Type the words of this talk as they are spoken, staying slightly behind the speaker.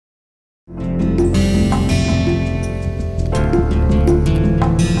Namaste.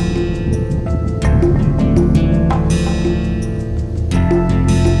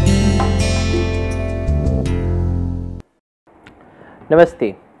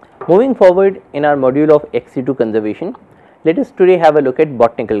 Moving forward in our module of XC2 conservation, let us today have a look at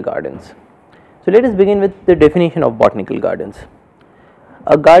botanical gardens. So let us begin with the definition of botanical gardens.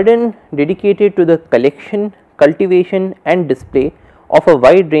 A garden dedicated to the collection, cultivation and display of a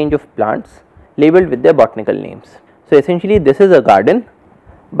wide range of plants labeled with their botanical names. So essentially this is a garden,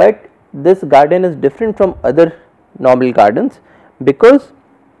 but this garden is different from other normal gardens because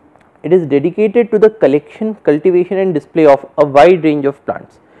it is dedicated to the collection, cultivation and display of a wide range of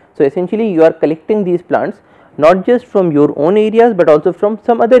plants. So essentially you are collecting these plants not just from your own areas but also from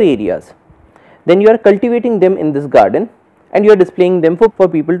some other areas. Then you are cultivating them in this garden and you are displaying them for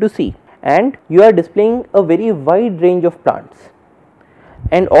people to see, and you are displaying a very wide range of plants,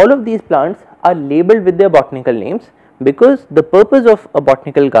 and all of these plants are labeled with their botanical names because the purpose of a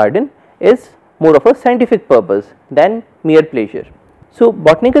botanical garden is more of a scientific purpose than mere pleasure. So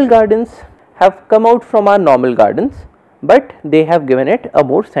botanical gardens have come out from our normal gardens, but they have given it a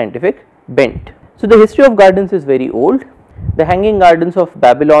more scientific bent. So the history of gardens is very old. The hanging gardens of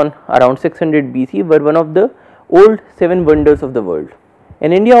Babylon around 600 BC were one of the old 7 wonders of the world.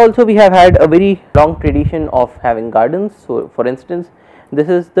 In India also we have had a very long tradition of having gardens. So for instance, this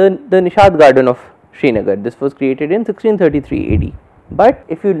is the Nishad garden of Srinagar. This was created in 1633 AD. But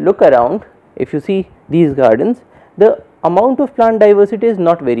if you look around, if you see these gardens, the amount of plant diversity is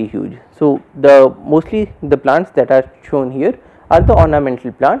not very huge. So mostly the plants that are shown here are the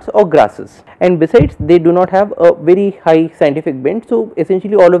ornamental plants or grasses, and besides they do not have a very high scientific bent. So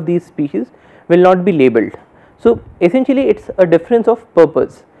essentially all of these species will not be labeled. So essentially it is a difference of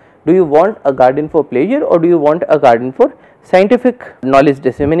purpose. Do you want a garden for pleasure or do you want a garden for scientific knowledge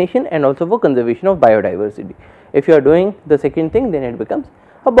dissemination and also for conservation of biodiversity? If you are doing the second thing, then it becomes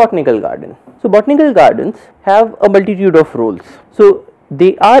a botanical garden. So botanical gardens have a multitude of roles. So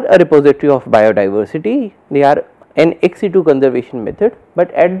they are a repository of biodiversity, they are an ex-situ conservation method,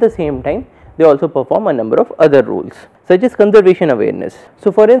 but at the same time they also perform a number of other roles such as conservation awareness.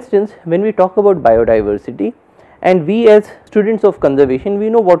 So for instance, when we talk about biodiversity, and we as students of conservation, we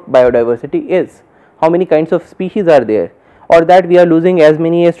know what biodiversity is, how many kinds of species are there, or that we are losing as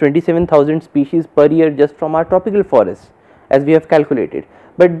many as 27,000 species per year just from our tropical forests as we have calculated.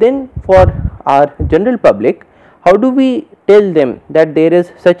 But then for our general public, how do we tell them that there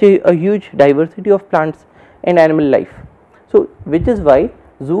is such a huge diversity of plants and animal life? So which is why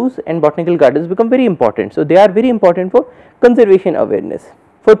zoos and botanical gardens become very important. So they are very important for conservation awareness.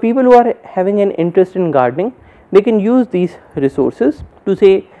 For people who are having an interest in gardening, they can use these resources to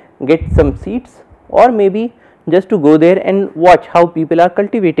say get some seeds, or maybe just to go there and watch how people are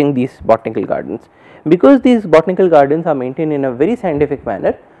cultivating these botanical gardens. Because these botanical gardens are maintained in a very scientific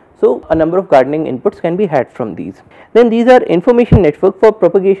manner, so a number of gardening inputs can be had from these. Then these are information network for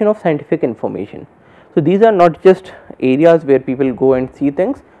propagation of scientific information. So these are not just areas where people go and see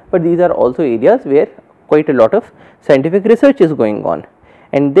things, but these are also areas where quite a lot of scientific research is going on.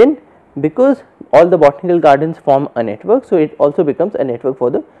 And then because all the botanical gardens form a network, so it also becomes a network for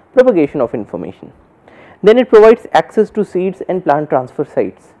the propagation of information. Then it provides access to seeds and plant transfer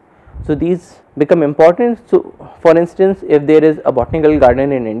sites. So these become important. So for instance, if there is a botanical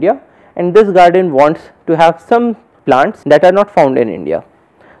garden in India and this garden wants to have some plants that are not found in India,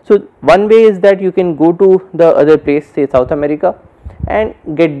 so one way is that you can go to the other place, say South America, and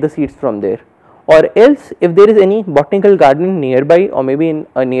get the seeds from there, or else if there is any botanical garden nearby or maybe in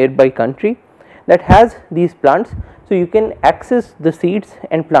a nearby country that has these plants, so you can access the seeds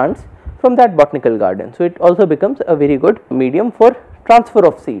and plants from that botanical garden. So it also becomes a very good medium for transfer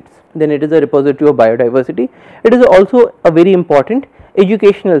of seeds. Then it is a repository of biodiversity. It is also a very important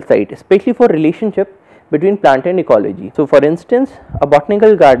educational site, especially for relationship between plant and ecology. So for instance, a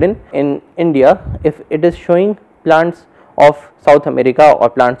botanical garden in India, if it is showing plants of South America or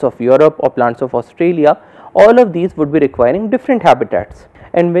plants of Europe or plants of Australia, all of these would be requiring different habitats,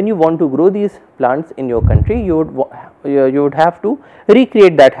 and when you want to grow these plants in your country, you would have to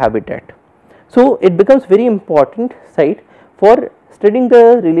recreate that habitat. So it becomes very important site for studying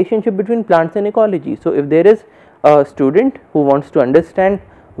the relationship between plants and ecology. So if there is a student who wants to understand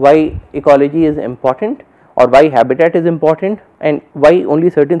why ecology is important or why habitat is important and why only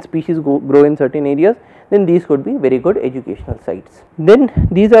certain species grow in certain areas, then these could be very good educational sites. Then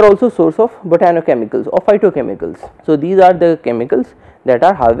these are also source of botanochemicals or phytochemicals. So these are the chemicals that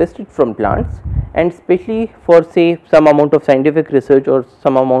are harvested from plants, and especially for say some amount of scientific research or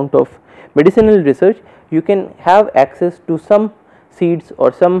some amount of medicinal research, you can have access to some seeds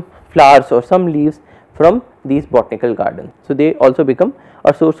or some flowers or some leaves from these botanical gardens. So, they also become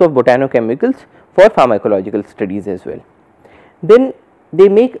a source of botanochemicals for pharmacological studies as well. Then they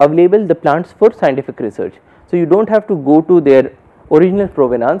make available the plants for scientific research. So, you do not have to go to their original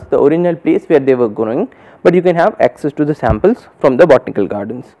provenance, the original place where they were growing, but you can have access to the samples from the botanical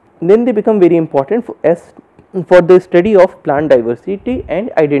gardens. Then they become very important for the study of plant diversity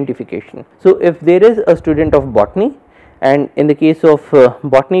and identification. So, if there is a student of botany, and in the case of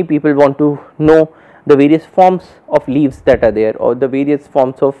botany, people want to know the various forms of leaves that are there or the various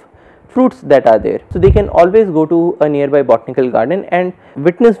forms of fruits that are there. So, they can always go to a nearby botanical garden and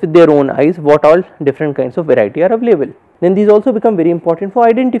witness with their own eyes what all different kinds of variety are available. Then these also become very important for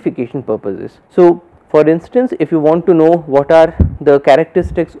identification purposes. So, for instance, if you want to know what are the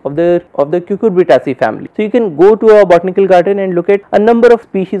characteristics of the Cucurbitaceae family, so you can go to a botanical garden and look at a number of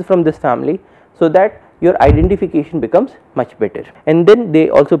species from this family, so that your identification becomes much better. And then they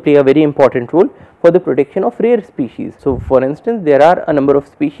also play a very important role for the protection of rare species. So, for instance, there are a number of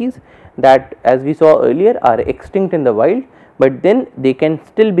species that, as we saw earlier, are extinct in the wild, but then they can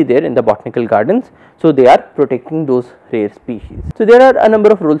still be there in the botanical gardens. So, they are protecting those rare species. So, there are a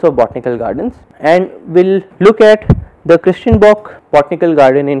number of roles of botanical gardens, and we will look at the Christian Bock Botanical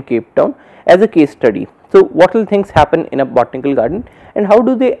Garden in Cape Town as a case study. So, what all things happen in a botanical garden and how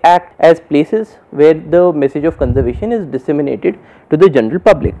do they act as places where the message of conservation is disseminated to the general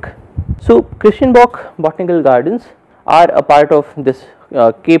public. So, Christian Bock Botanical Gardens are a part of this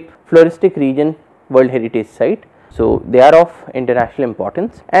Cape Floristic Region World Heritage Site. So, they are of international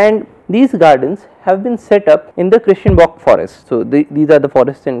importance, and these gardens have been set up in the Christian Bock forest. So, these are the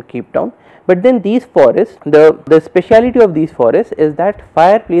forests in Cape Town, but then these forests, the speciality of these forests is that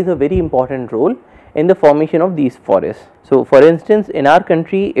fire plays a very important role in the formation of these forests. So, for instance, in our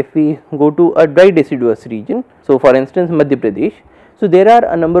country, if we go to a dry deciduous region, so for instance Madhya Pradesh, so there are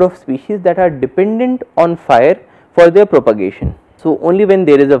a number of species that are dependent on fire for their propagation. So, only when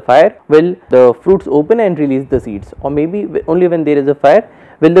there is a fire will the fruits open and release the seeds, or maybe only when there is a fire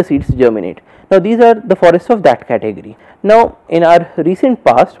will the seeds germinate. Now, these are the forests of that category. Now, in our recent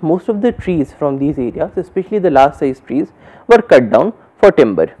past, most of the trees from these areas, especially the large size trees, were cut down for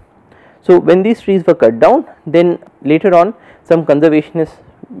timber. So, when these trees were cut down, then later on some conservationists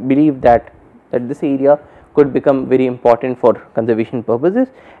believed that this area could become very important for conservation purposes,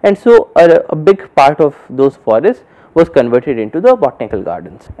 and so a big part of those forests was converted into the botanical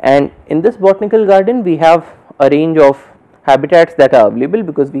gardens. And in this botanical garden, we have a range of habitats that are available,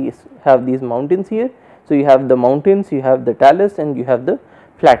 because we have these mountains here. So, you have the mountains, you have the talus, and you have the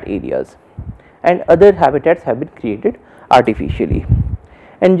flat areas, and other habitats have been created artificially.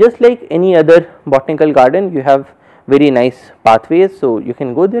 And just like any other botanical garden, you have very nice pathways. So, you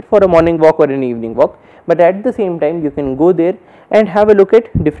can go there for a morning walk or an evening walk, but at the same time you can go there and have a look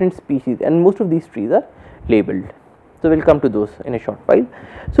at different species, and most of these trees are labeled. So, we will come to those in a short while.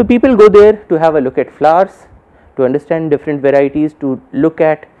 So, people go there to have a look at flowers, to understand different varieties, to look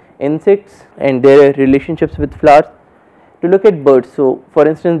at insects and their relationships with flowers, to look at birds. So, for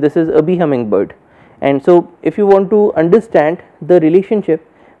instance, this is a bee hummingbird, and so if you want to understand the relationship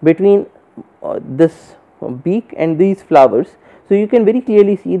between this beak and these flowers, so you can very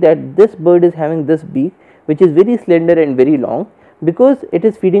clearly see that this bird is having this beak, which is very slender and very long, because it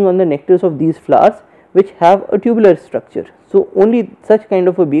is feeding on the nectars of these flowers, which have a tubular structure. So, only such kind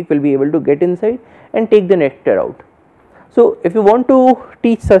of a beak will be able to get inside and take the nectar out. So, if you want to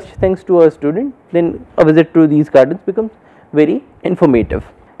teach such things to a student, then a visit to these gardens becomes very informative.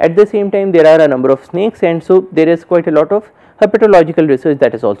 At the same time, there are a number of snakes, and so there is quite a lot of herpetological research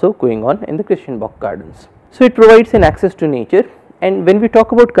that is also going on in the Christian Bock gardens. So, it provides an access to nature, and when we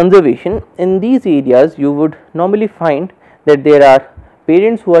talk about conservation, in these areas you would normally find that there are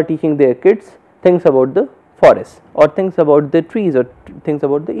parents who are teaching their kids things about the forest, or things about the trees, or things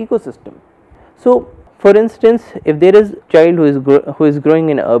about the ecosystem. So, for instance, if there is a child who is growing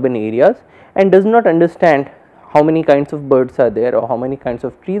in urban areas and does not understand how many kinds of birds are there, or how many kinds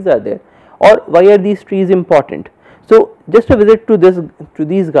of trees are there, or why are these trees important. So, just a visit to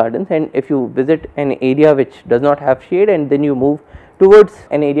these gardens, and if you visit an area which does not have shade and then you move towards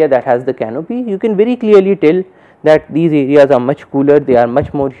an area that has the canopy, you can very clearly tell that these areas are much cooler, they are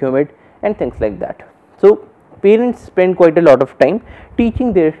much more humid, and things like that. So, parents spend quite a lot of time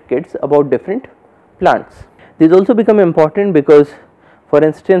teaching their kids about different plants. These also become important because, for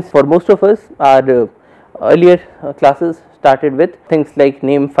instance, for most of us, our earlier classes started with things like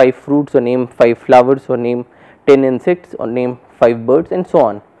name 5 fruits, or name 5 flowers, or name 10 insects, or name 5 birds, and so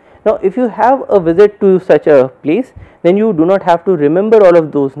on. Now, if you have a visit to such a place, then you do not have to remember all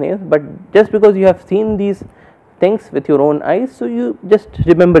of those names, but just because you have seen these things with your own eyes, so you just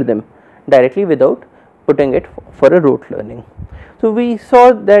remember them directly without putting it for a rote learning. So we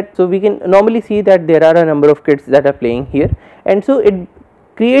saw that, so we can normally see that there are a number of kids that are playing here, and so it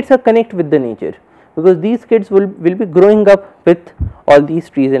creates a connect with the nature, because these kids will be growing up with all these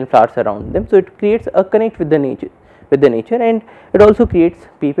trees and flowers around them. So it creates a connect with the nature, and it also creates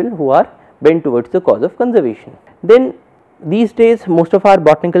people who are bent towards the cause of conservation. Then these days most of our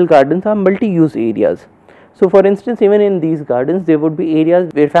botanical gardens are multi-use areas. So for instance, even in these gardens there would be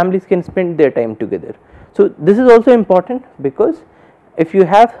areas where families can spend their time together. So this is also important, because if you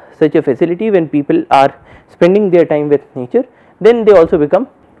have such a facility, when people are spending their time with nature, then they also become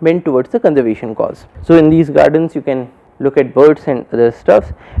bent towards the conservation cause. So in these gardens you can look at birds and other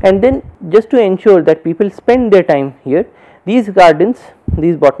stuffs, and then just to ensure that people spend their time here, these gardens,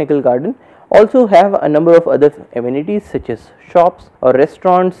 these botanical garden also have a number of other amenities such as shops or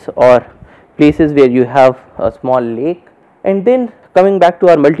restaurants or places where you have a small lake. And then coming back to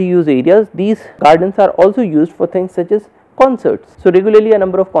our multi-use areas, these gardens are also used for things such as concerts. So regularly a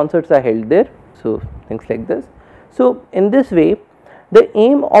number of concerts are held there, so things like this. So in this way, the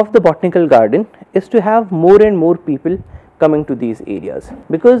aim of the botanical garden is to have more and more people coming to these areas,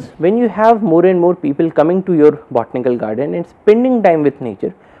 because when you have more and more people coming to your botanical garden and spending time with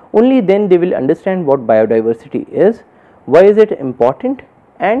nature, only then they will understand what biodiversity is, why is it important,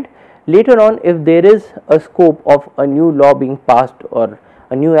 and later on if there is a scope of a new law being passed or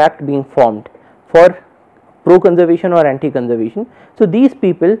a new act being formed for pro conservation or anti conservation, so these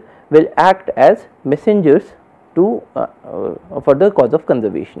people will act as messengers to for the cause of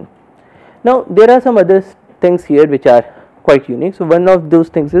conservation. Now there are some other things here which are quite unique. So one of those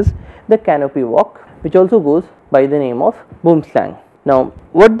things is the canopy walk, which also goes by the name of boom slang. Now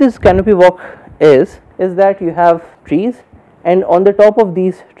what this canopy walk is that you have trees, and on the top of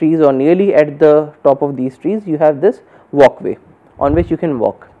these trees or nearly at the top of these trees you have this walkway on which you can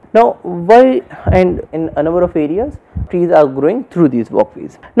walk. Now why, and in a number of areas trees are growing through these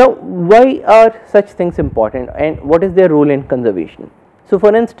walkways. Now why are such things important, and what is their role in conservation? So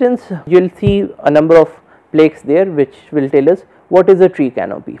for instance, you will see a number of plaques there which will tell us what is a tree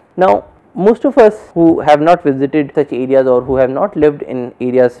canopy. Now most of us who have not visited such areas or who have not lived in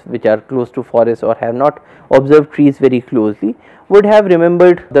areas which are close to forests or have not observed trees very closely would have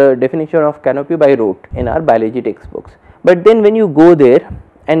remembered the definition of canopy by rote in our biology textbooks. But then when you go there,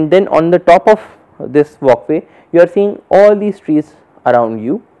 and then on the top of this walkway you are seeing all these trees around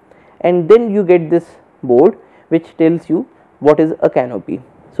you, and then you get this board which tells you what is a canopy.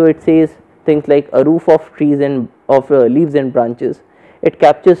 So it says things like a roof of trees and of leaves and branches, it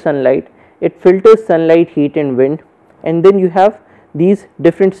captures sunlight, it filters sunlight, heat and wind, and then you have these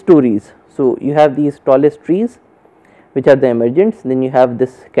different stories. So you have these tallest trees which are the emergents, then you have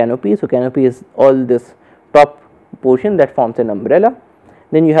this canopy. So canopy is all this top portion that forms an umbrella,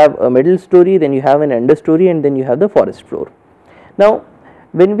 then you have a middle story, then you have an understory, and then you have the forest floor. Now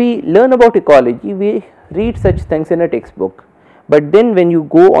when we learn about ecology, we read such things in a textbook, but then when you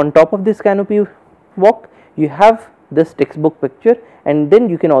go on top of this canopy walk, you have this textbook picture, and then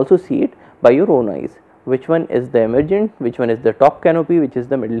you can also see it by your own eyes, which one is the emergent, which one is the top canopy, which is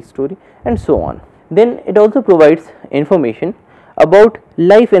the middle story, and so on. Then it also provides information about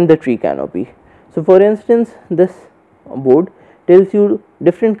life in the tree canopy. So for instance, this board tells you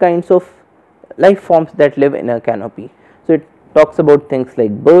different kinds of life forms that live in a canopy. So it talks about things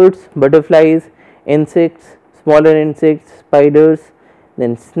like birds, butterflies, insects, smaller insects, spiders,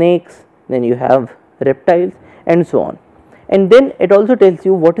 then snakes, then you have reptiles, and so on. And then it also tells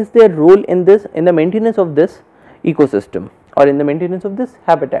you what is their role in this, in the maintenance of this ecosystem or in the maintenance of this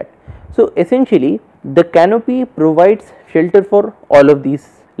habitat. So essentially the canopy provides shelter for all of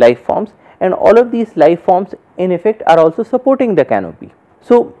these life forms, and all of these life forms in effect are also supporting the canopy.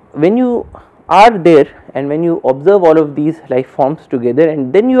 So when you are there and when you observe all of these life forms together,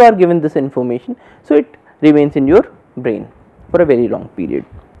 and then you are given this information, so it remains in your brain for a very long period.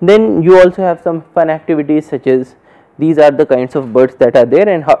 Then you also have some fun activities such as these are the kinds of birds that are there,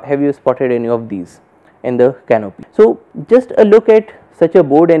 and have you spotted any of these in the canopy. So just a look at such a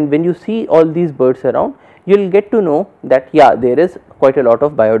board, and when you see all these birds around, you will get to know that yeah, there is quite a lot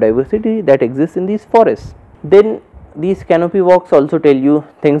of biodiversity that exists in these forests. Then these canopy walks also tell you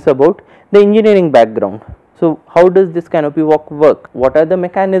things about the engineering background. So how does this canopy walk work? What are the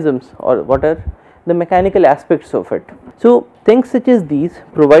mechanisms, or what are the mechanical aspects of it? So things such as these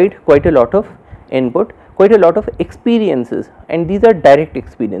provide quite a lot of input, quite a lot of experiences, and these are direct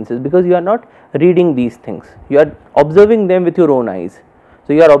experiences because you are not reading these things, you are observing them with your own eyes.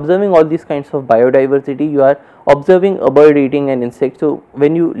 So you are observing all these kinds of biodiversity, you are observing a bird eating an insect. So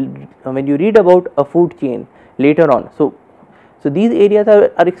when you read about a food chain, later on. So these areas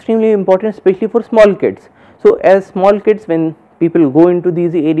are extremely important, especially for small kids. So as small kids, when people go into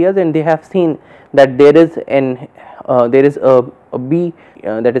these areas and they have seen that there is a bee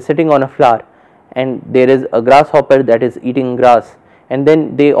that is sitting on a flower, and there is a grasshopper that is eating grass, and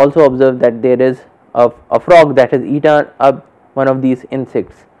then they also observe that there is a frog that has eaten up one of these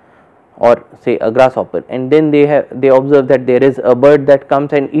insects, or say a grasshopper, and then they observe that there is a bird that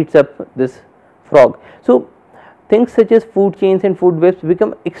comes and eats up this frog. So things such as food chains and food webs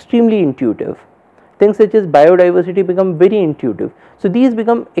become extremely intuitive. Things such as biodiversity become very intuitive. So these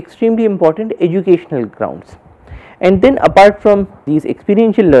become extremely important educational grounds. And then apart from these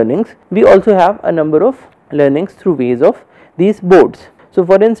experiential learnings, we also have a number of learnings through ways of these boards. So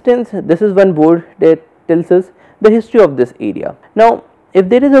for instance, this is one board that tells us the history of this area. Now if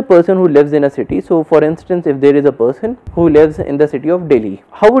there is a person who lives in a city, so for instance if there is a person who lives in the city of Delhi,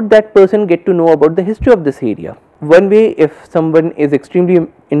 how would that person get to know about the history of this area? One way, if someone is extremely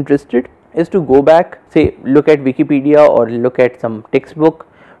interested, is to go back, say look at Wikipedia or look at some textbook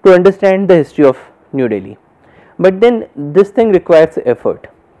to understand the history of New Delhi. But then this thing requires effort.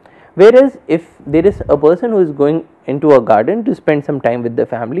 Whereas if there is a person who is going into a garden to spend some time with the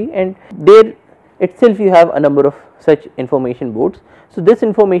family, and there itself you have a number of such information boards, so this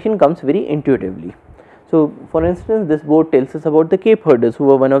information comes very intuitively. So for instance, this board tells us about the Cape herders, who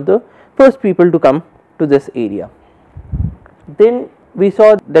were one of the first people to come to this area. Then we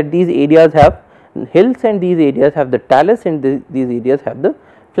saw that these areas have hills, and these areas have the talus, and these areas have the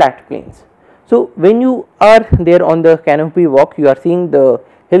flat plains. So when you are there on the canopy walk, you are seeing the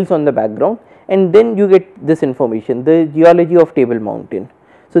hills on the background, and then you get this information, the geology of Table Mountain.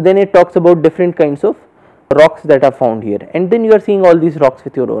 So then it talks about different kinds of rocks that are found here, and then you are seeing all these rocks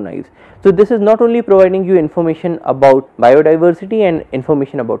with your own eyes. So this is not only providing you information about biodiversity and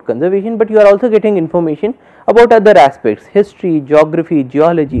information about conservation, but you are also getting information about other aspects, history, geography,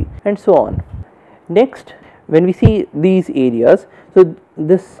 geology, and so on. Next, when we see these areas, so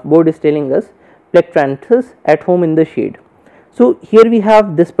this board is telling us Plectranthus at home in the shade. So here we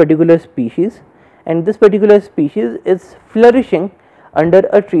have this particular species, and this particular species is flourishing under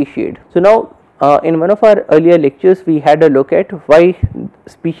a tree shade. So now in one of our earlier lectures, we had a look at why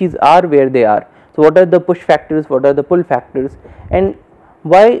species are where they are. So what are the push factors, what are the pull factors, and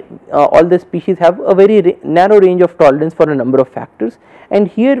why all the species have a very narrow range of tolerance for a number of factors. And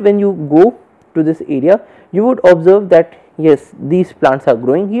here when you go to this area, you would observe that yes, these plants are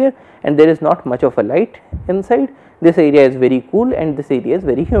growing here, and there is not much of a light inside. This area is very cool, and this area is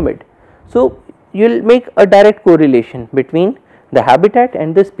very humid. So you will make a direct correlation between the habitat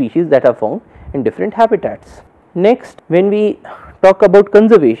and the species that are found in different habitats. Next, when we talk about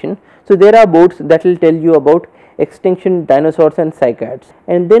conservation, so there are boards that will tell you about extinction, dinosaurs and cycads,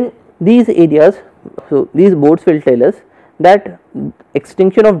 and then these areas, so these boards will tell us that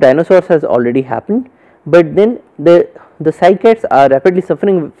extinction of dinosaurs has already happened, but then the cycads are rapidly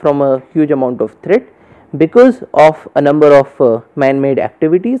suffering from a huge amount of threat because of a number of man-made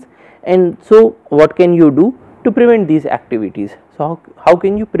activities. And so what can you do to prevent these activities? So how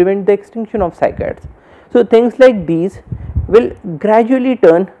can you prevent the extinction of cycads? So things like these will gradually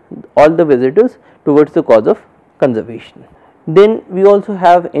turn all the visitors towards the cause of conservation. Then we also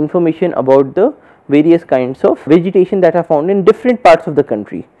have information about the various kinds of vegetation that are found in different parts of the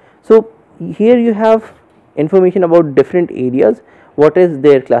country. So here you have information about different areas, what is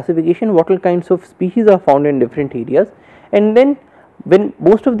their classification, what all kinds of species are found in different areas, and then when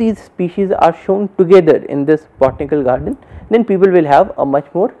most of these species are shown together in this botanical garden, then people will have a much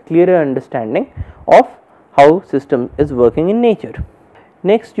more clearer understanding of how system is working in nature.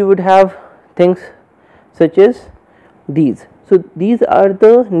 Next, you would have things such as these. So these are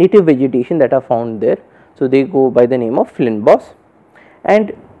the native vegetation that are found there. So they go by the name of fynbos,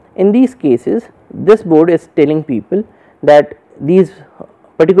 and in these cases this board is telling people that these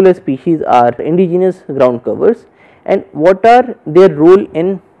particular species are indigenous ground covers and what are their role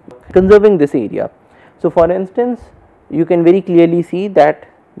in conserving this area. So for instance, you can very clearly see that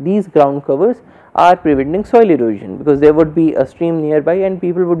these ground covers are preventing soil erosion because there would be a stream nearby and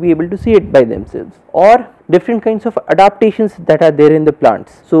people would be able to see it by themselves, or different kinds of adaptations that are there in the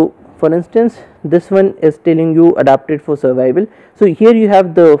plants. So for instance, this one is telling you adapted for survival. So here you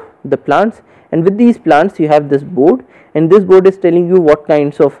have the plants, and with these plants you have this board, and this board is telling you what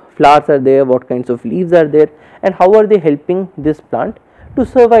kinds of flowers are there, what kinds of leaves are there, and how are they helping this plant to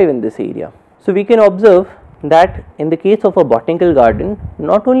survive in this area. So we can observe that in the case of a botanical garden,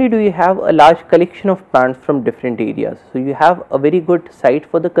 not only do you have a large collection of plants from different areas, so you have a very good site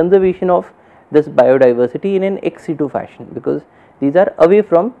for the conservation of this biodiversity in an ex situ fashion, because these are away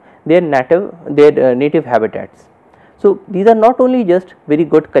from their native habitats. So these are not only just very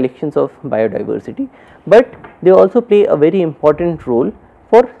good collections of biodiversity, but they also play a very important role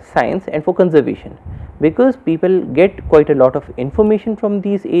for science and for conservation, because people get quite a lot of information from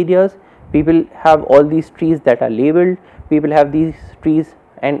these areas. People have all these trees that are labeled, people have these trees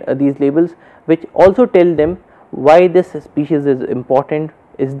and these labels which also tell them why this species is important.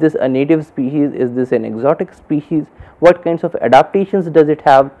 Is this a native species? Is this an exotic species? What kinds of adaptations does it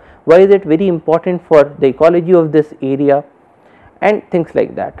have? Why is it very important for the ecology of this area, and things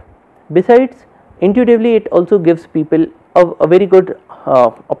like that. Besides, intuitively it also gives people a very good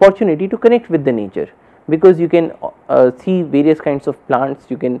opportunity to connect with the nature, because you can see various kinds of plants,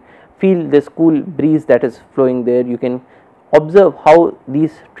 you can feel this cool breeze that is flowing there, you can observe how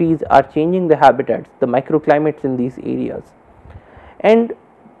these trees are changing the habitats, the microclimates in these areas. And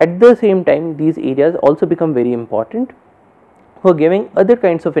at the same time, these areas also become very important for giving other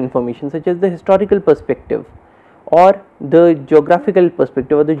kinds of information, such as the historical perspective or the geographical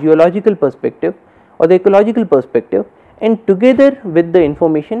perspective or the geological perspective or the ecological perspective, and together with the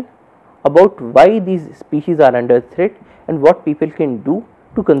information about why these species are under threat and what people can do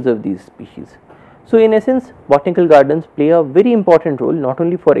to conserve these species. So in essence, botanical gardens play a very important role not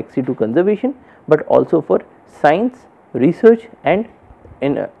only for ex situ conservation, but also for science, research and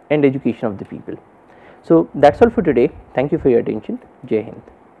education of the people. So that's all for today. Thank you for your attention. Jai Hind.